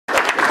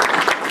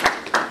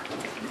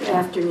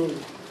afternoon.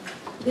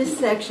 This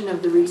section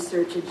of the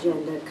research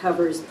agenda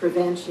covers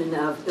prevention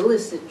of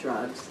illicit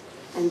drugs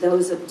and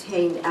those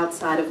obtained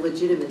outside of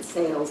legitimate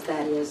sales,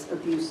 that is,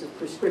 abuse of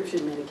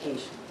prescription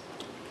medication.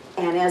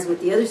 And as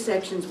with the other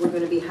sections, we're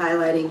going to be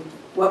highlighting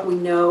what we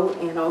know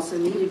and also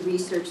needed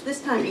research,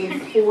 this time in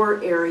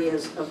 4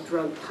 areas of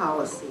drug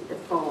policy that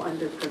fall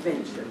under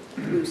prevention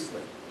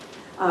loosely.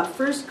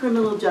 First,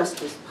 criminal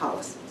justice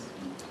policies.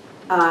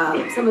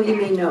 Some of you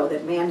may know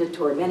that many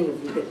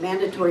of you, that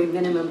mandatory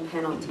minimum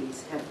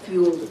penalties have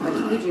fueled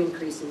a huge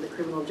increase in the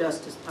criminal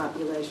justice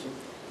population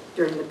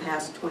during the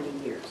past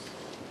 20 years.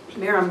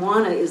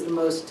 Marijuana is the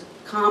most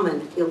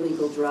common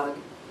illegal drug,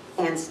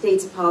 and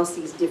states'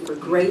 policies differ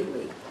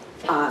greatly.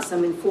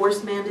 Some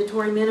enforce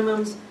mandatory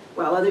minimums,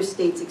 while other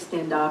states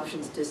extend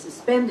options to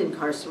suspend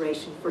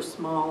incarceration for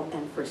small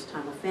and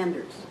first-time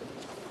offenders.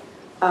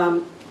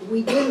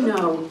 We do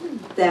know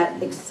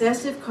that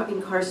excessive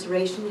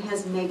incarceration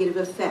has negative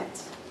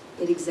effects.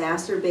 It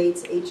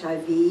exacerbates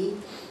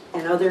HIV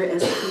and other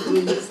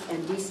STDs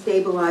and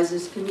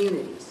destabilizes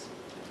communities.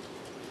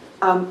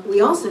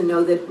 We also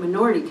know that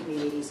minority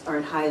communities are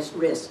at highest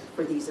risk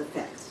for these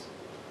effects.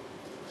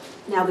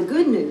 Now, the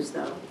good news,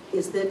 though,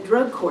 is that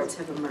drug courts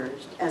have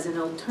emerged as an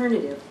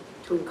alternative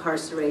to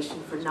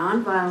incarceration for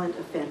nonviolent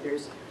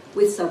offenders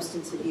with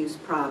substance abuse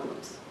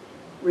problems.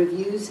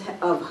 Reviews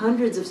of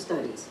hundreds of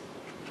studies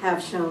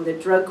have shown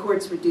that drug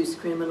courts reduce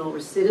criminal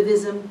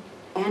recidivism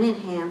and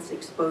enhance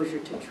exposure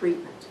to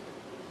treatment.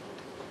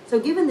 So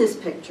given this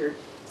picture,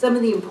 some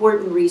of the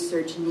important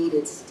research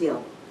needed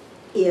still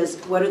is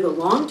what are the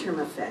long-term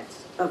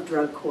effects of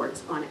drug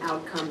courts on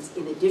outcomes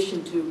in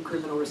addition to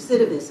criminal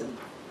recidivism,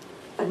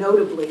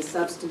 notably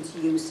substance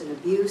use and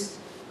abuse,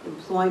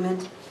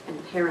 employment, and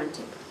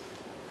parenting.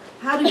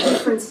 How do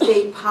different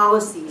state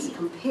policies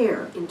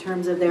compare in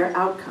terms of their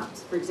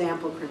outcomes? For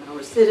example, criminal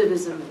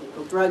recidivism,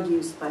 illegal drug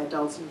use by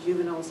adults and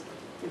juveniles,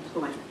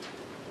 employment.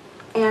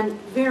 And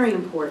very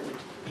important,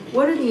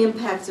 what are the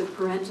impacts of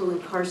parental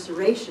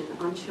incarceration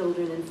on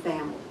children and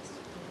families?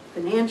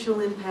 Financial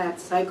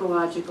impacts,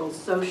 psychological,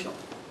 social.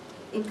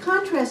 In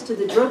contrast to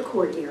the drug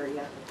court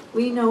area,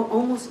 we know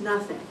almost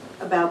nothing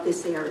about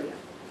this area.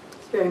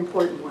 It's a very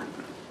important one.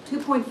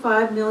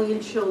 2.5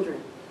 million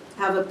children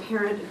have a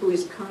parent who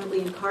is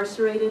currently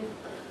incarcerated.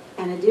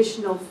 An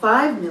additional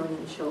 5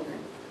 million children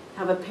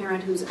have a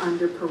parent who's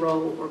under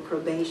parole or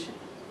probation.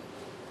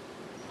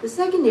 The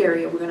second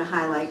area we're going to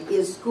highlight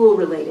is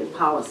school-related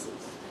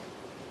policies.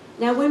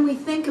 Now, when we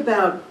think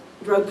about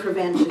drug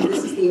prevention,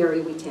 this is the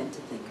area we tend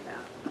to think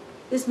about.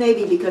 This may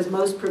be because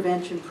most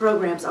prevention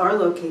programs are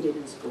located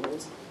in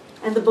schools,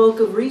 and the bulk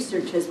of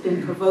research has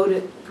been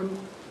devoted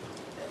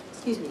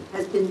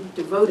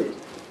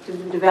to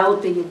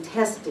developing and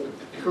testing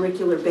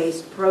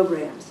curricular-based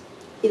programs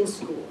in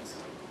schools.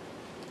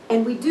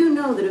 And we do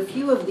know that a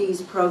few of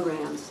these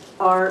programs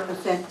are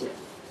effective,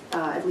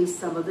 at least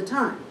some of the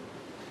time.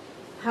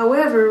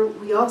 However,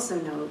 we also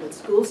know that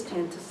schools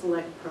tend to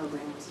select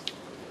programs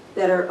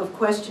that are of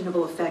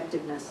questionable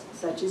effectiveness,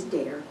 such as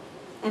DARE,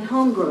 and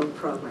homegrown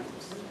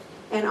programs,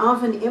 and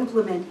often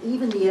implement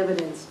even the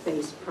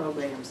evidence-based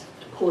programs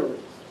poorly.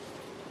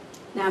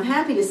 Now, I'm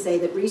happy to say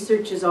that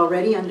research is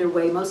already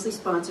underway, mostly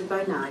sponsored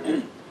by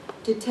NIDA,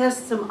 to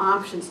test some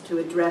options to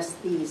address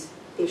these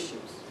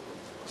issues.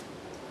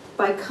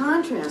 By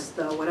contrast,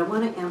 though, what I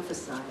want to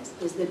emphasize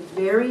is that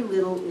very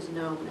little is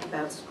known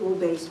about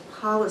school-based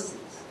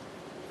policies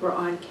for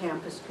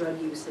on-campus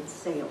drug use and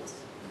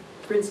sales.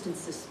 For instance,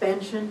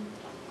 suspension,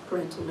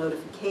 parental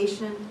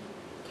notification,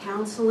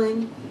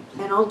 counseling,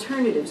 and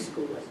alternative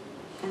schooling.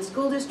 And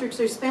school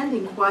districts are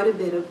spending quite a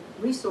bit of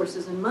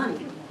resources and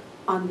money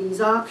on these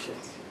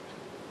options.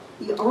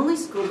 The only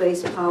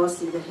school-based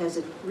policy that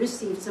has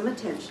received some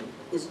attention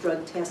is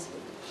drug testing,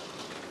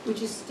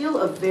 which is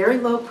still a very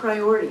low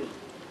priority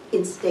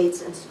in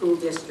states and school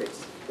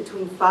districts.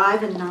 Between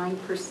 5 and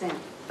 9%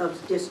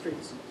 of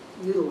districts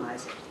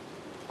utilize it.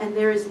 And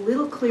there is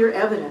little clear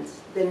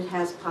evidence that it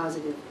has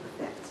positive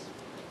effects.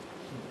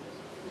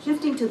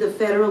 Shifting to the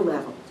federal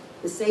level,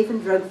 the Safe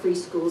and Drug-Free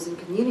Schools and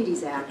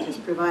Communities Act has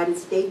provided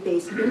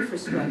state-based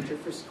infrastructure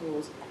for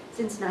schools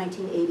since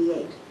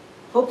 1988,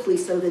 hopefully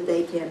so that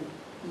they can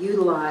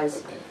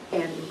utilize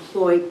and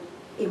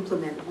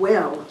implement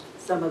well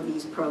some of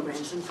these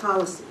programs and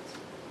policies.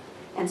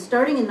 And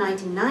starting in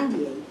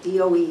 1998,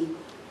 DOE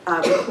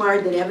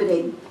required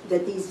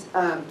that these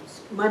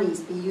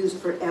monies be used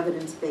for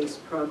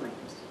evidence-based programs.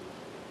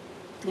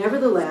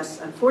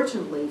 Nevertheless,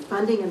 unfortunately,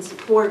 funding and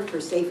support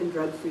for safe and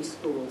drug-free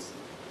schools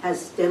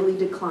has steadily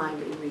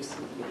declined in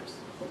recent years.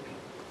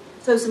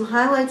 So some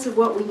highlights of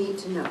what we need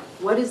to know.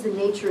 What is the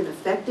nature and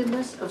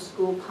effectiveness of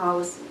school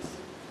policies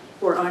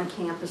for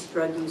on-campus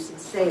drug use and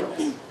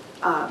sales,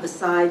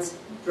 besides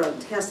drug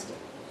testing?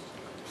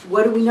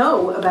 What do we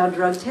know about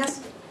drug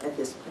testing at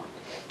this point?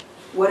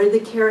 What are the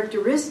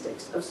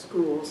characteristics of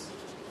schools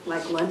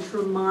like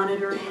lunchroom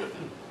monitoring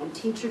and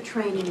teacher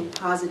training in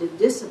positive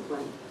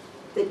discipline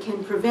that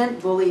can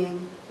prevent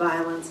bullying,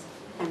 violence,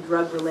 and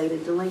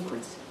drug-related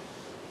delinquency?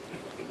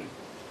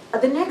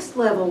 The next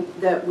level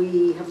that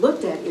we have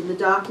looked at in the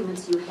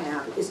documents you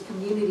have is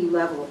community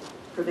level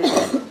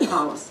prevention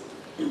policy.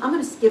 I'm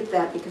going to skip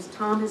that because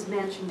Tom has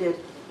mentioned it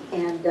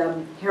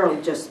and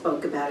Harold just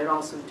spoke about it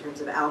also in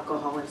terms of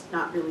alcohol, and it's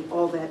not really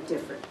all that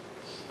different.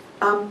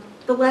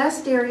 The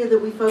last area that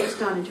we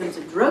focused on in terms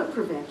of drug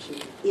prevention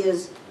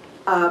is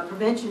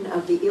prevention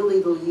of the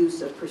illegal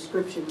use of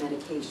prescription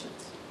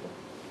medications.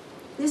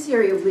 This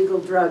area of legal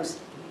drugs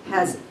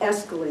has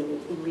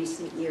escalated in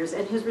recent years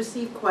and has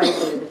received quite a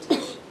bit of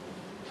attention.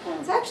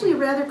 It's actually a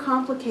rather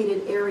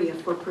complicated area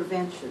for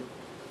prevention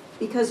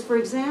because, for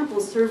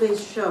example,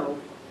 surveys show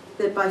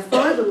that by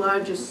far the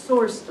largest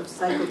source of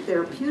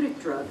psychotherapeutic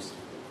drugs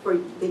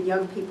that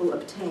young people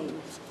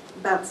obtain,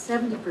 about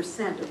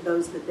 70% of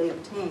those that they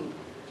obtain,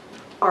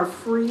 are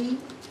free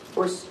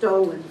or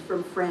stolen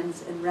from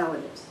friends and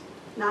relatives.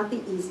 Not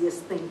the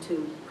easiest thing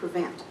to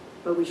prevent,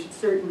 but we should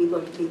certainly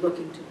be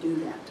looking to do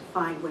that, to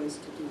find ways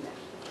to do that.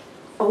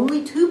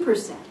 Only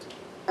 2%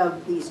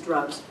 of these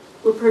drugs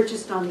were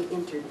purchased on the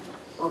internet,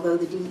 although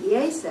the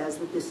DEA says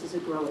that this is a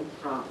growing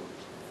problem.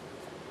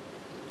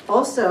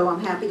 Also,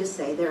 I'm happy to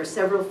say there are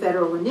several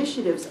federal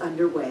initiatives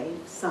underway,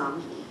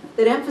 some,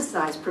 that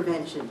emphasize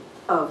prevention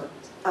of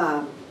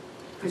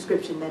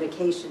prescription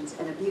medications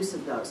and abuse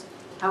of those.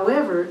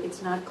 However,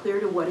 it's not clear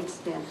to what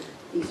extent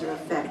these are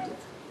effective.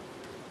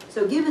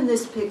 So given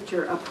this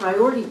picture, a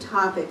priority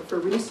topic for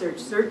research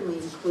certainly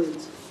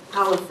includes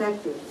how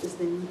effective is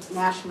the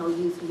National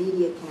Youth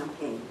Media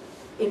Campaign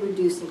in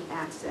reducing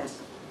access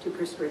to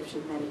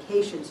prescription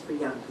medications for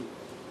young people.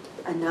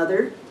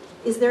 Another,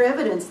 is there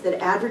evidence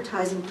that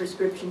advertising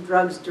prescription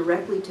drugs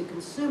directly to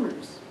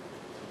consumers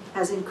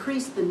has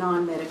increased the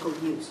non-medical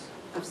use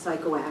of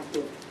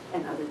psychoactive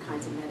and other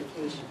kinds of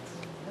medications?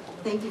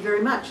 Thank you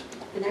very much.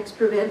 The next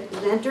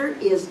presenter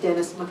is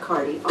Dennis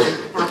McCarty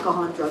on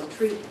alcohol and drug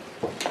treatment.